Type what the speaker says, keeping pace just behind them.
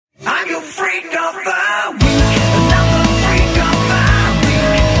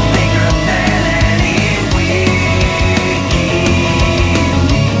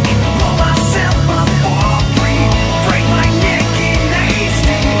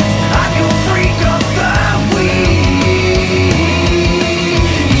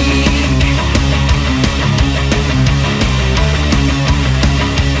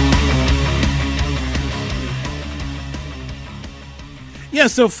Yeah,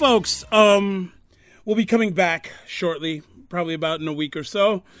 so folks, we'll be coming back shortly, probably about in a week or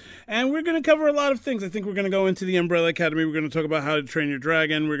so, and we're going to cover a lot of things. I think we're going to go into the Umbrella Academy. We're going to talk about How to Train Your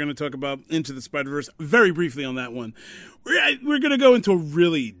Dragon. We're going to talk about Into the Spider-Verse very briefly on that one. We're going to go into a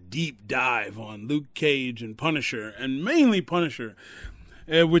really deep dive on Luke Cage and Punisher, and mainly Punisher,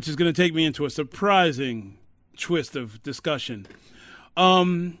 which is going to take me into a surprising twist of discussion.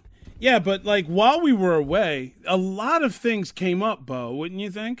 Yeah, but like while we were away, a lot of things came up, Bo, wouldn't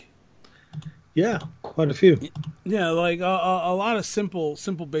you think? Yeah, quite a few. Yeah, like a lot of simple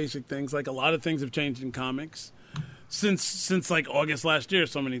basic things. Like a lot of things have changed in comics since like August last year.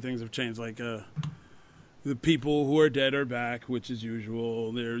 So many things have changed. Like the people who are dead are back, which is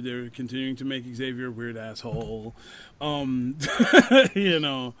usual. They're continuing to make Xavier a weird asshole. You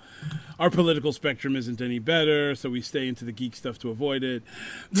know, our political spectrum isn't any better, so we stay into the geek stuff to avoid it.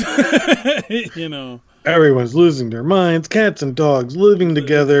 You know, everyone's losing their minds. Cats and dogs living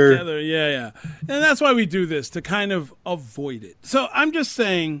together. Yeah. And that's why we do this, to kind of avoid it. So I'm just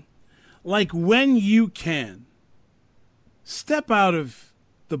saying, like, when you can, step out of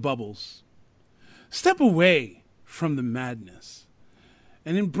the bubbles. Step away from the madness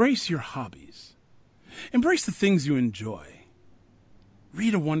and embrace your hobbies. Embrace the things you enjoy.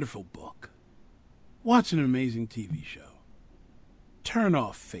 Read a wonderful book. Watch an amazing TV show. Turn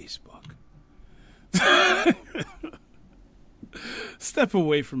off Facebook. Step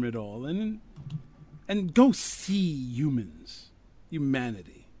away from it all and go see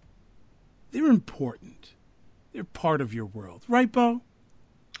humanity. They're important. They're part of your world. Right, Bo?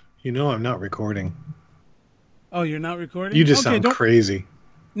 You know I'm not recording. Oh, you're not recording? You just sound crazy.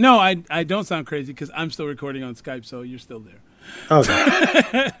 No, I don't sound crazy because I'm still recording on Skype, so you're still there.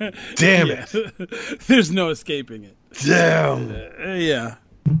 Okay. Damn it. There's no escaping it. Damn. Yeah.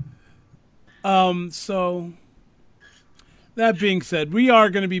 So, that being said, we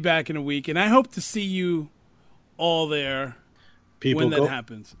are going to be back in a week, and I hope to see you all there when that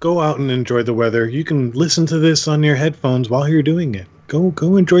happens. Go out and enjoy the weather. You can listen to this on your headphones while you're doing it.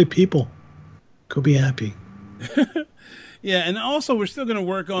 Go enjoy people. Go be happy. Yeah, and also we're still going to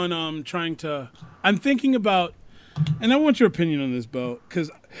work on I'm thinking about, and I want your opinion on this, Bo,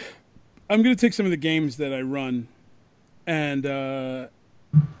 because I'm going to take some of the games that I run and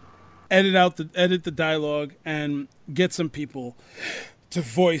edit the dialogue and get some people to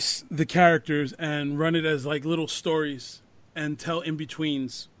voice the characters and run it as like little stories and tell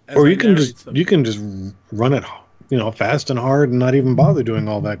in-betweens. Or you can just run it, fast and hard and not even bother doing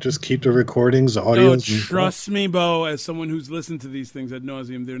all that. Just keep the recordings, the audio. Trust me, Bo, as someone who's listened to these things ad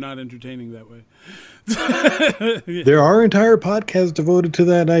nauseum, they're not entertaining that way. There are entire podcasts devoted to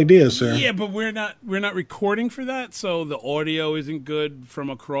that idea, sir. Yeah, but we're not recording for that, so the audio isn't good from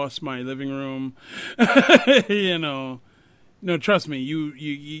across my living room. No, trust me,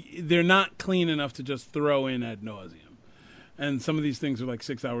 you they're not clean enough to just throw in ad nauseum. And some of these things are like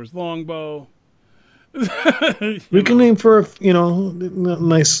 6 hours long, Bo. We can aim for a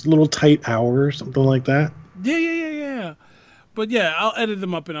nice little tight hour or something like that. Yeah. But yeah, I'll edit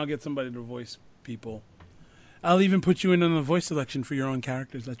them up and I'll get somebody to voice people. I'll even put you in on the voice selection for your own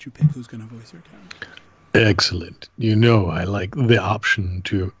characters. Let you pick who's going to voice your character. Excellent. I like the option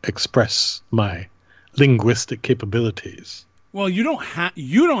to express my linguistic capabilities. Well, you don't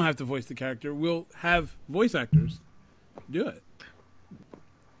have to voice the character. We'll have voice actors do it.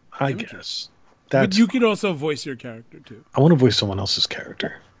 I guess. But you could also voice your character, too. I want to voice someone else's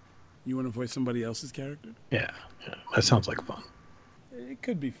character. You want to voice somebody else's character? Yeah. That sounds like fun. It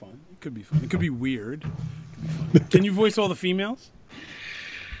could be fun. It could be weird. It could be fun. Can you voice all the females?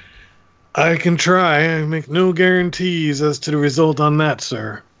 I can try. I make no guarantees as to the result on that,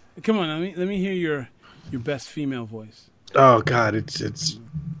 sir. Come on, let me hear your best female voice. Oh, God, it's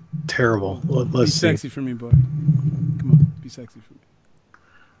terrible. Let's be sexy for me, boy. Come on, be sexy for me.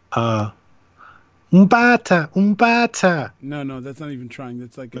 Umbata. No, that's not even trying.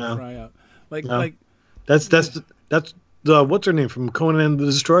 That's like a cry out. Like that's the what's her name from Conan the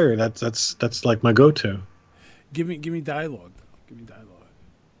Destroyer. That's like my go-to. Give me dialogue. Give me dialogue.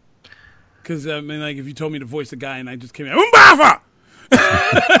 Because I mean, like if you told me to voice a guy and I just came out Umbafa,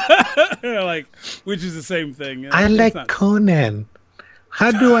 like which is the same thing. I like Conan.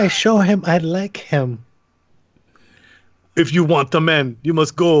 How do I show him I like him? If you want the man, you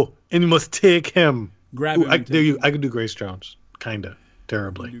must go and you must take him. Grab him. I can do Grace Jones, kinda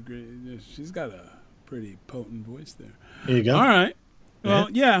terribly. She's got a pretty potent voice there. There you go. All right. Well,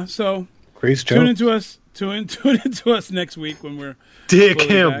 yeah. So Grace Jones. Tune into us next week when we're take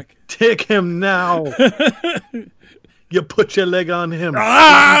him. Back. Take him now. You put your leg on him. All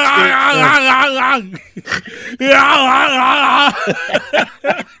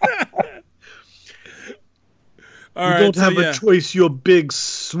You don't have a choice, you big,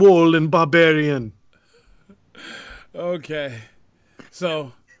 swollen barbarian. Okay.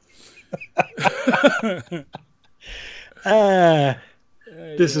 So.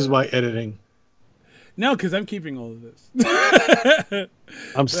 This is my editing. No, because I'm keeping all of this.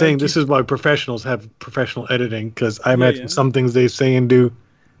 I'm saying this is why professionals have professional editing, because I imagine some things they say and do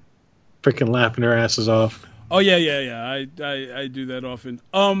freaking laughing their asses off. Oh, yeah. I do that often.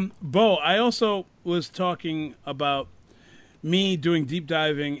 Bo, I also was talking about me doing deep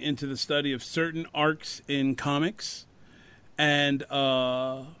diving into the study of certain arcs in comics and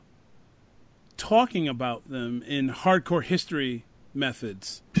talking about them in hardcore history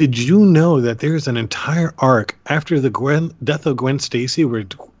methods. Did you know that there's an entire arc after the death of Gwen Stacy where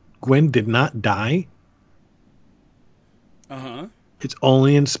Gwen did not die? Uh-huh. It's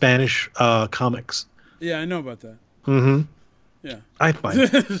only in Spanish comics. Yeah, I know about that. Mm-hmm. Yeah. I find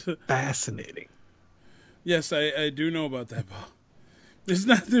it fascinating. Yes, I do know about that, Bo. There's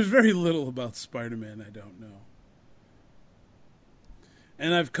very little about Spider-Man I don't know.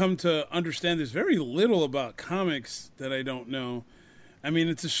 And I've come to understand there's very little about comics that I don't know. I mean,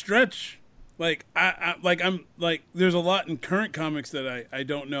 it's a stretch. Like there's a lot in current comics that I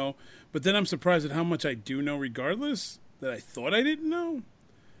don't know, but then I'm surprised at how much I do know regardless that I thought I didn't know.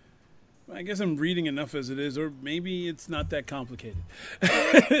 I guess I'm reading enough as it is, or maybe it's not that complicated.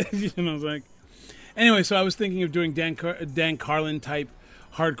 You know, it's like. Anyway, so I was thinking of doing Dan Carlin type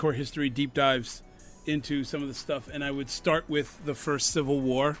hardcore history deep dives into some of the stuff, and I would start with the first Civil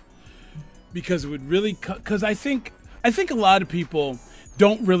War because it would really. Because I think a lot of people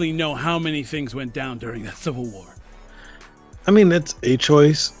don't really know how many things went down during that Civil War. I mean, it's a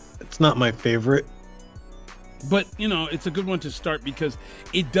choice. It's not my favorite. But, you know, it's a good one to start because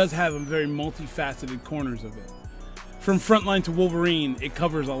it does have a very multifaceted corners of it. From Frontline to Wolverine, it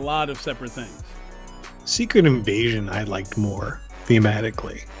covers a lot of separate things. Secret Invasion I liked more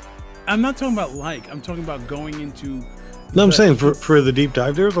thematically. I'm not talking about I'm talking about going into... No, I'm saying for the deep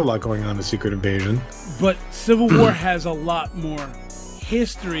dive, there's a lot going on in Secret Invasion. But Civil War has a lot more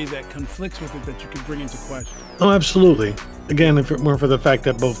history that conflicts with it that you can bring into question. Oh, absolutely. Again, if it weren't for the fact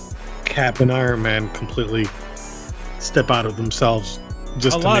that both Cap and Iron Man completely step out of themselves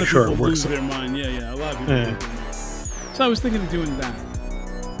just to make sure it works. A lot of people lose their mind. Yeah. A lot of people lose their mind. So I was thinking of doing that.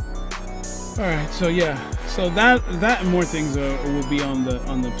 All right, so that and more things will be on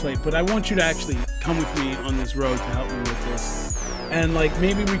the plate. But I want you to actually come with me on this road to help me with this, and like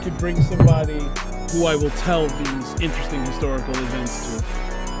maybe we could bring somebody who I will tell these interesting historical events to.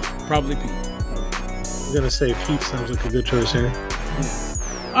 Probably Pete. I'm gonna say Pete sounds like a good choice here. Yeah.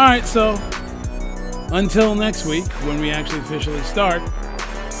 All right, so until next week when we actually officially start.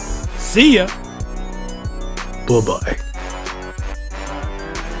 See ya. Bye-bye.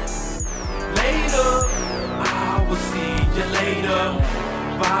 I will see you later.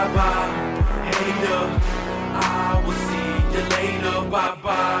 Bye bye.